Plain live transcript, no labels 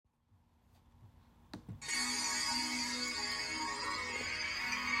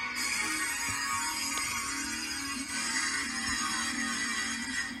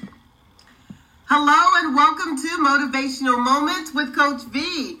Hello and welcome to Motivational Moments with Coach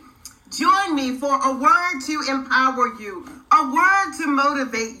V. Join me for a word to empower you, a word to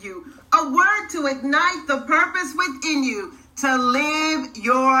motivate you, a word to ignite the purpose within you to live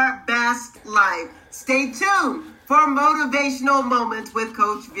your best life. Stay tuned for Motivational Moments with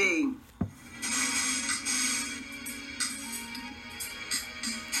Coach V.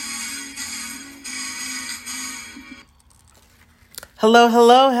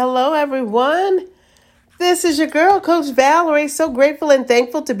 Hello, everyone. This is your girl, Coach Valerie. So grateful and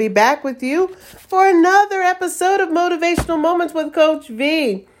thankful to be back with you for another episode of Motivational Moments with Coach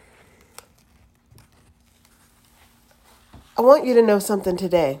V. I want you to know something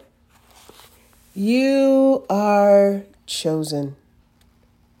today. You are chosen.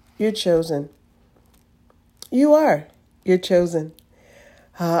 You're chosen. You are. You're chosen.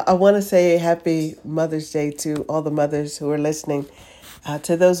 I want to say happy Mother's Day to all the mothers who are listening.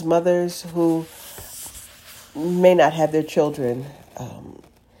 To those mothers who may not have their children.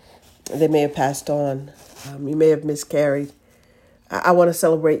 They may have passed on. You may have miscarried. I want to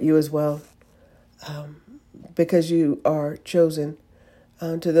celebrate you as well because you are chosen.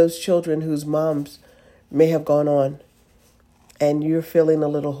 To those children whose moms may have gone on and you're feeling a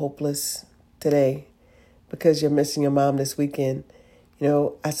little hopeless today because you're missing your mom this weekend. You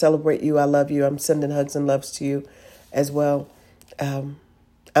know, I celebrate you. I love you. I'm sending hugs and loves to you as well.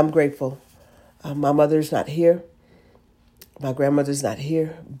 I'm grateful. My mother's not here. My grandmother's not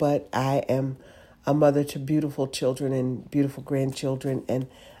here, but I am a mother to beautiful children and beautiful grandchildren, and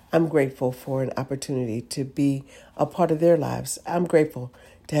I'm grateful for an opportunity to be a part of their lives. I'm grateful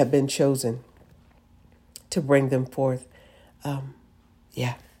to have been chosen to bring them forth.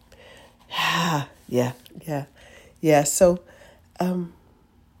 Yeah. So,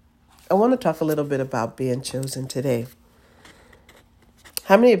 I want to talk a little bit about being chosen today.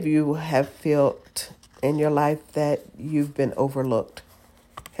 How many of you have felt in your life that you've been overlooked?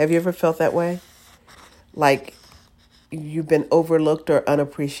 Have you ever felt that way? Like you've been overlooked or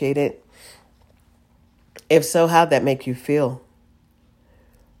unappreciated? If so, how'd that make you feel?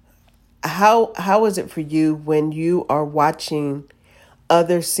 How is it for you when you are watching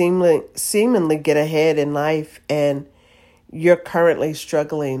others seemingly get ahead in life and you're currently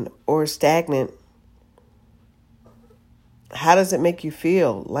struggling or stagnant? How does it make you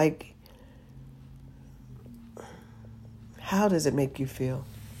feel? Like, how does it make you feel?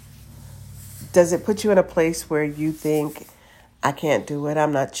 Does it put you in a place where you think, I can't do it,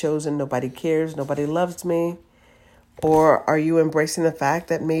 I'm not chosen, nobody cares, nobody loves me? Or are you embracing the fact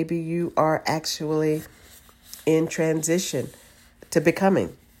that maybe you are actually in transition to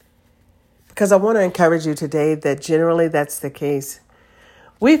becoming? Because I want to encourage you today that generally that's the case.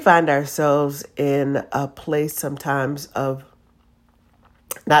 We find ourselves in a place sometimes of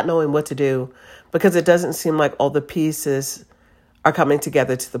not knowing what to do because it doesn't seem like all the pieces are coming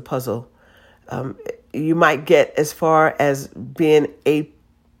together to the puzzle. You might get as far as being a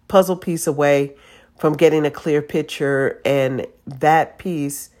puzzle piece away from getting a clear picture, and that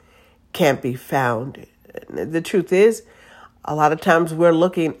piece can't be found. The truth is, a lot of times we're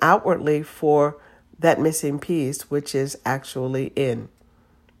looking outwardly for that missing piece, which is actually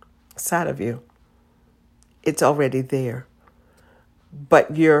inside of you. It's already there.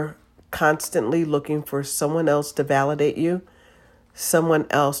 But you're constantly looking for someone else to validate you, someone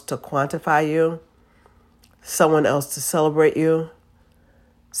else to quantify you, someone else to celebrate you,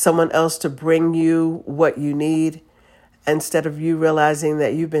 someone else to bring you what you need, instead of you realizing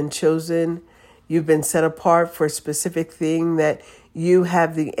that you've been chosen, you've been set apart for a specific thing, that you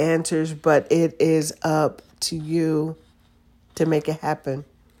have the answers, but it is up to you to make it happen.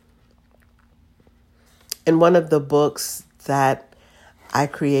 In one of the books that I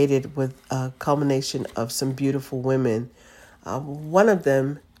created with a culmination of some beautiful women, one of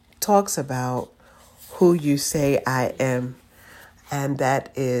them talks about who you say I am. And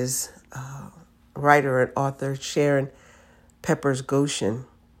that is writer and author Sharon Peppers Goshen.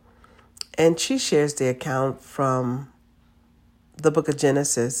 And she shares the account from the book of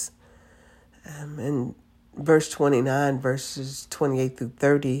Genesis. In verse 29, verses 28 through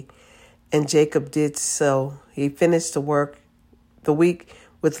 30. And Jacob did so. He finished the week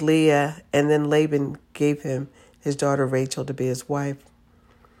with Leah, and then Laban gave him his daughter Rachel to be his wife.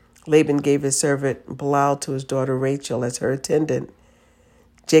 Laban gave his servant Bilhah to his daughter Rachel as her attendant.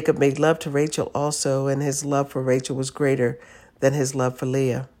 Jacob made love to Rachel also, and his love for Rachel was greater than his love for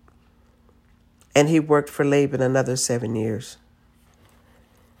Leah. And he worked for Laban another 7 years.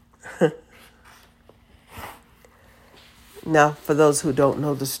 Now, for those who don't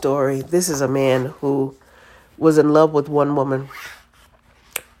know the story, this is a man who was in love with one woman,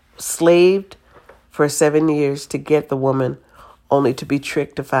 slaved for 7 years to get the woman, only to be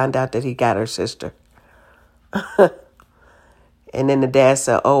tricked to find out that he got her sister. And then the dad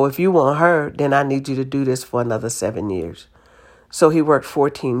said, oh, if you want her, then I need you to do this for another 7 years. So he worked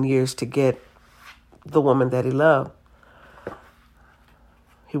 14 years to get the woman that he loved.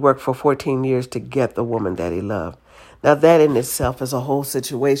 He worked for 14 years to get the woman that he loved. Now that in itself is a whole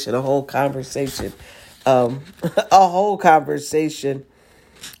situation, a whole conversation, a whole conversation.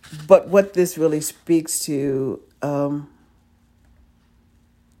 But what this really speaks to, the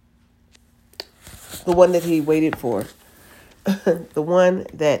one that he waited for, the one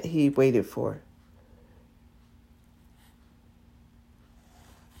that he waited for,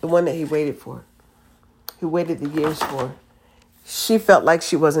 the one that he waited for, he waited the years for. She felt like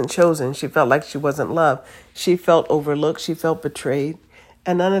she wasn't chosen. She felt like she wasn't loved. She felt overlooked. She felt betrayed.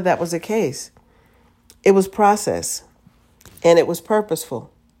 And none of that was the case. It was process and it was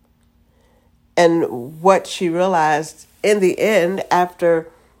purposeful. And what she realized in the end, after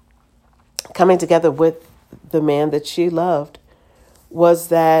coming together with the man that she loved, was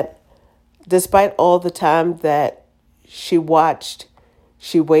that despite all the time that she watched,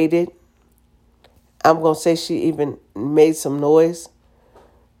 she waited, I'm going to say she even made some noise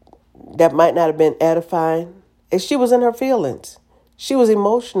that might not have been edifying, and she was in her feelings. She was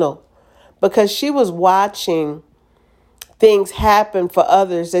emotional because she was watching things happen for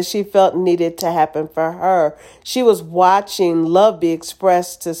others that she felt needed to happen for her. She was watching love be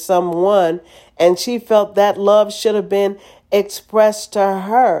expressed to someone, and she felt that love should have been expressed to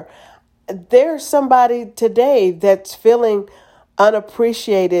her. There's somebody today that's feeling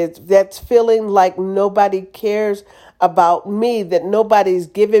unappreciated, that's feeling like nobody cares about me, that nobody's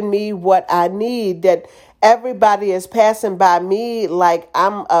giving me what I need, that everybody is passing by me like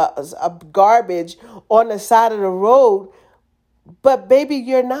I'm a garbage on the side of the road. But baby,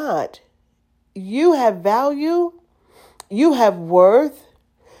 you're not. You have value. You have worth.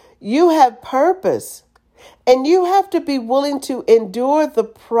 You have purpose. And you have to be willing to endure the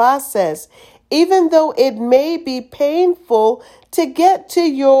process, even though it may be painful, to get to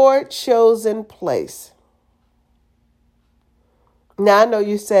your chosen place. Now, I know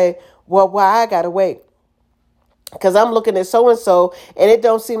you say, well, why I got to wait? Because I'm looking at so-and-so, and it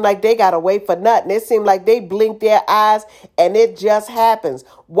don't seem like they got to wait for nothing. It seems like they blink their eyes, and it just happens.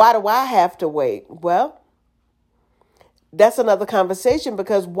 Why do I have to wait? Well, that's another conversation,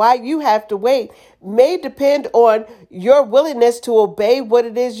 because why you have to wait may depend on your willingness to obey what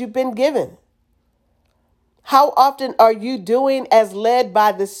it is you've been given. How often are you doing as led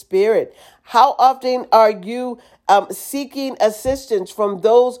by the Spirit? How often are you seeking assistance from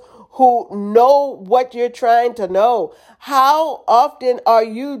those who know what you're trying to know? How often are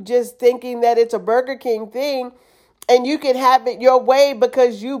you just thinking that it's a Burger King thing and you can have it your way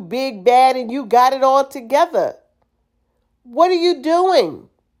because you big, bad, and you got it all together? What are you doing?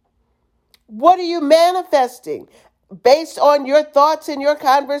 What are you manifesting based on your thoughts and your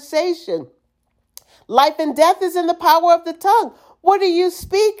conversation? Life and death is in the power of the tongue. What are you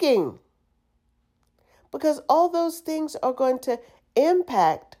speaking? Because all those things are going to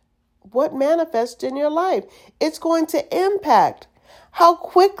impact what manifests in your life. It's going to impact how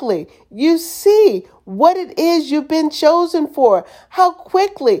quickly you see what it is you've been chosen for, how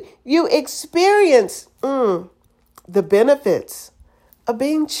quickly you experience the benefits of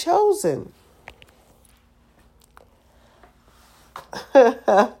being chosen.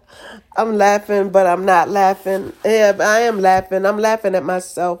 I'm laughing, but I'm not laughing. Yeah, I am laughing. I'm laughing at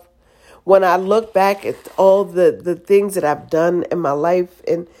myself when I look back at all the things that I've done in my life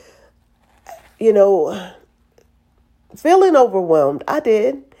and, feeling overwhelmed. I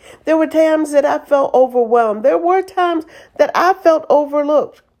did. There were times that I felt overwhelmed. There were times that I felt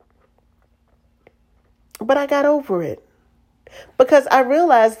overlooked. But I got over it because I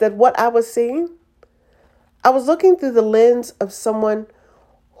realized that what I was seeing, I was looking through the lens of someone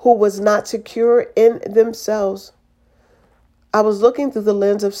who was not secure in themselves. I was looking through the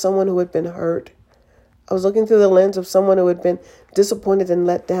lens of someone who had been hurt. I was looking through the lens of someone who had been disappointed and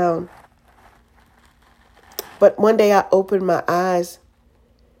let down. But one day I opened my eyes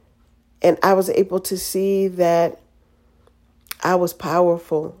and I was able to see that I was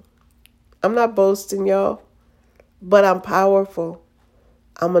powerful. I'm not boasting, y'all, but I'm powerful.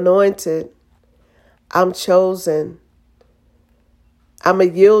 I'm anointed. I'm chosen. I'm a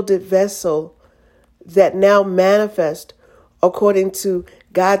yielded vessel that now manifests according to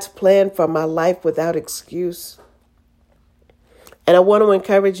God's plan for my life without excuse. And I want to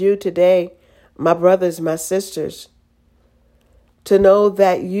encourage you today, my brothers, my sisters, to know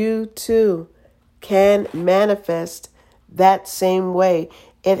that you too can manifest that same way.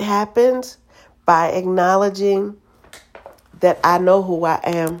 It happens by acknowledging that I know who I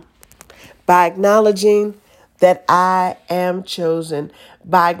am, by acknowledging that I am chosen,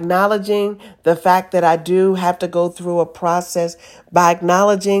 by acknowledging the fact that I do have to go through a process, by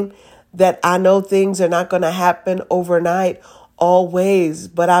acknowledging that I know things are not going to happen overnight always,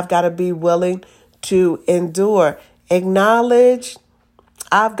 but I've got to be willing to endure. Acknowledge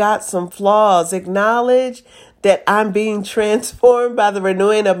I've got some flaws. Acknowledge that I'm being transformed by the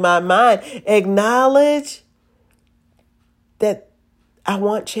renewing of my mind. Acknowledge that I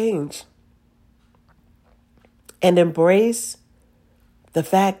want change. And embrace the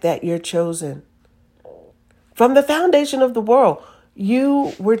fact that you're chosen. From the foundation of the world,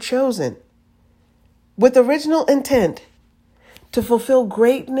 you were chosen with original intent to fulfill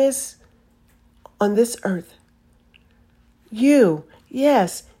greatness on this earth. You,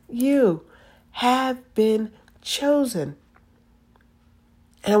 yes, you have been chosen.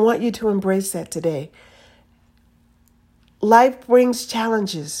 And I want you to embrace that today. Life brings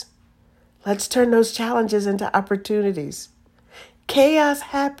challenges. Let's turn those challenges into opportunities. Chaos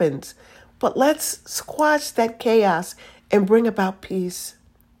happens, but let's squash that chaos and bring about peace.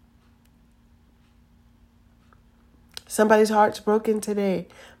 Somebody's heart's broken today,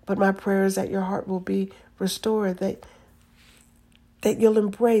 but my prayer is that your heart will be restored, that you'll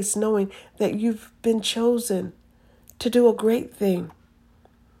embrace knowing that you've been chosen to do a great thing.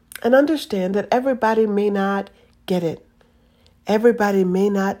 And understand that everybody may not get it. Everybody may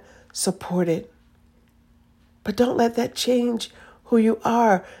not support it. But don't let that change who you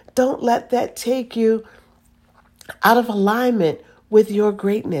are. Don't let that take you out of alignment with your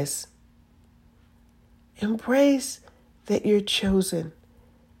greatness. Embrace that you're chosen.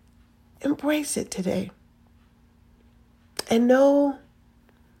 Embrace it today. And know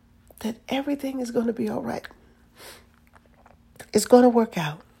that everything is going to be all right. It's going to work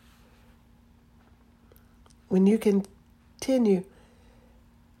out. When you continue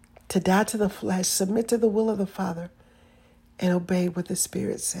to die to the flesh, submit to the will of the Father, and obey what the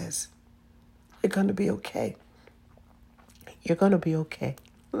Spirit says, you're going to be okay. You're going to be okay.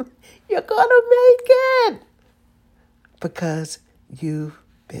 You're going to make it because you've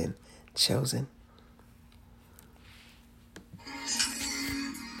been chosen.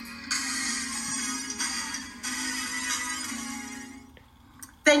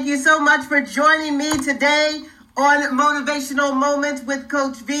 Thank you so much for joining me today on Motivational Moments with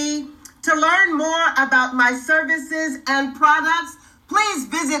Coach V. To learn more about my services and products, please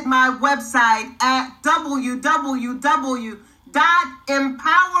visit my website at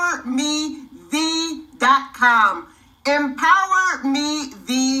www.empowermeth.com.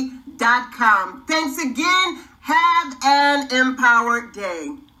 Empowermeth.com. Thanks again. Have an empowered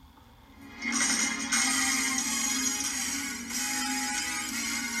day.